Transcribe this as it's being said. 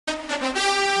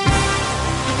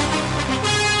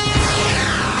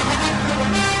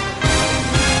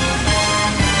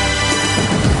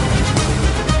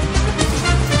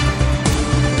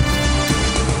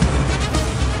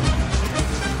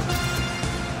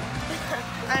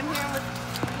I'm here with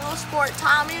Little Sport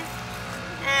Tommy,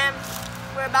 and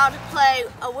we're about to play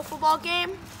a wiffle ball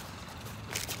game.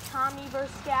 Tommy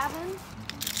versus Gavin.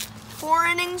 4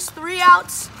 innings, 3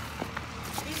 outs.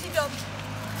 Easy go.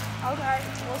 Okay,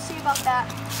 we'll see about that.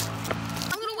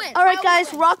 I'm gonna win. All right,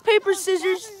 guys, rock, paper,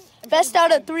 scissors. Best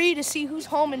out of 3 to see who's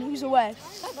home and who's away.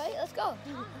 All right, let's go.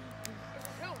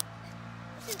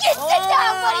 Sit down,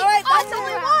 buddy. All right, that's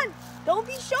only one. Don't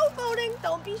be showboating.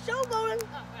 Don't be showboating.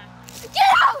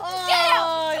 Get out! Get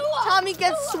out! Tommy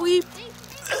gets sweep.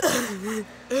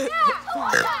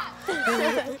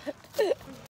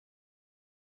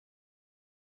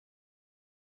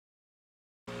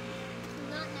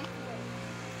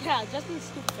 Yeah, Justin's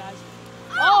stupid, guys.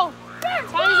 Oh,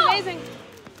 Tommy's amazing.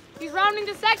 He's rounding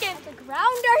to second. The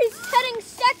grounder, he's heading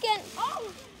second.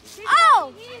 Oh!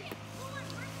 Oh!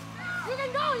 You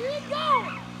can go! You can go!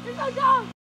 You can go!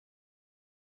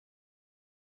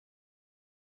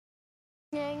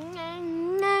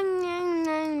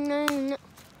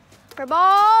 For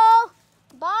ball,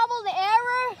 bobble the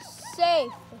error,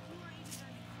 safe.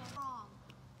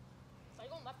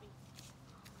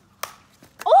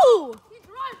 Oh!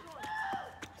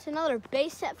 It's another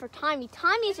base set for Tommy.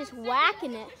 Tommy's just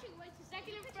whacking it.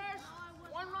 Second and first.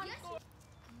 1 run score.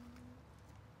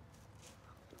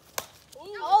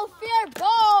 Oh, fair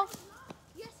ball.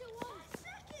 Yes, it was.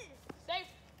 Safe.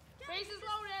 Bases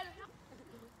loaded.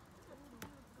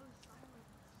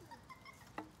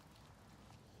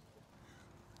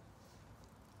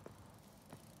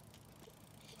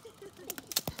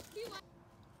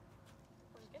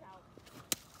 Get out.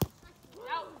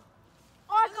 Out.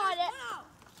 Oh, I got it.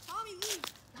 Tommy, leave.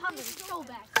 Tommy, go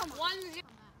back. Come on. 1-0.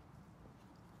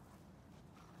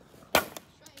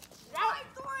 Strike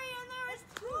 3 and there is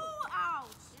 2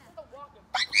 outs.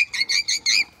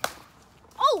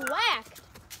 Oh, whack.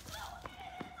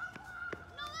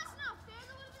 No, that's not fair.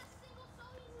 There would have been a single so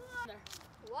easy.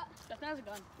 What? That has a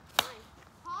gun.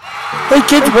 Hey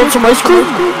kids, want some ice cream?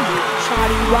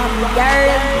 Shawty want me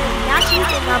dirty. Now she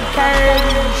think I'm curly.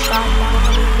 Shawty want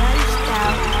me iced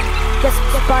out. Get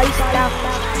spiced out.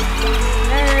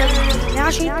 Now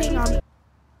she think I'm.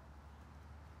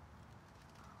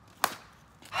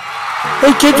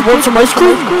 Hey kids, want some ice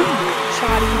cream?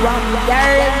 Shawty want me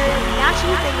dirty. Now she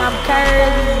think I'm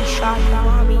curly. Shawty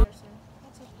want me.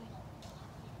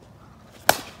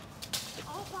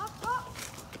 Oh, pop.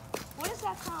 What is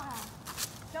that sound?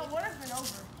 That would have been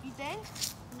over. You think?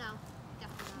 No,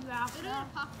 definitely Yeah.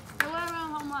 It would have been a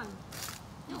home run.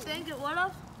 You think it would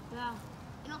have? Yeah.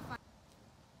 not.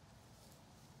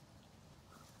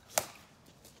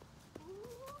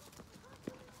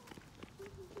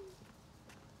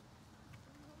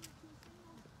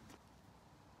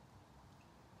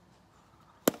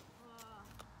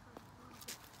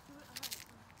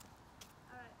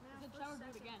 Good shower, do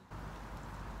it again.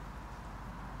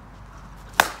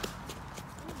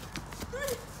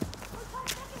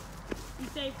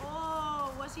 He's safe.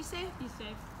 Oh, was he safe? He's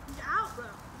safe. He's out, bro.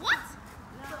 What?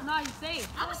 No, he's safe.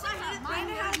 I was saying Mine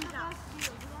has is the best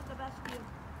field. He has the best field.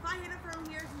 If I hit it from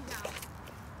here, he's out.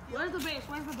 Where's the base?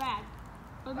 Where's the bag?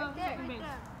 Where's the there, second right base?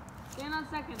 there. Stand on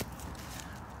second.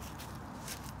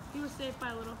 He was safe by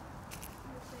a little.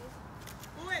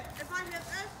 Well, wait, if I hit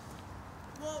this,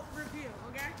 we'll review,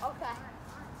 okay? Okay.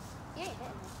 You ain't hitting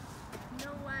it.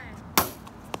 No way.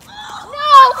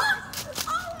 No!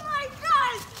 Oh my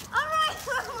gosh! Alright,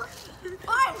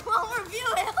 fine, we'll review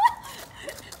it.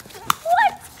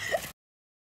 What?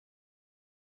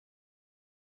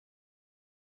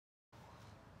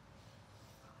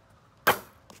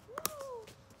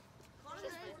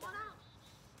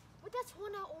 But that's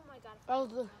 1 out. Oh my god. That was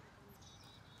the...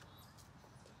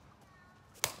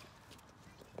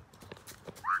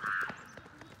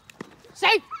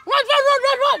 Safe!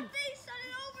 Run! They shut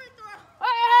it overthrow.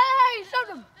 Hey! Shut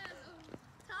him!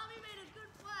 Tommy made a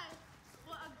good play.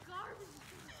 What a garbage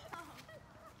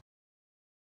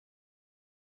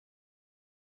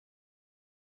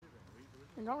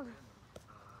throw.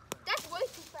 That's way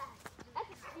too fast. That's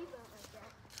a speed bump right there.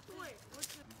 Wait, what's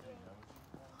the...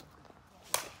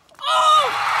 Oh!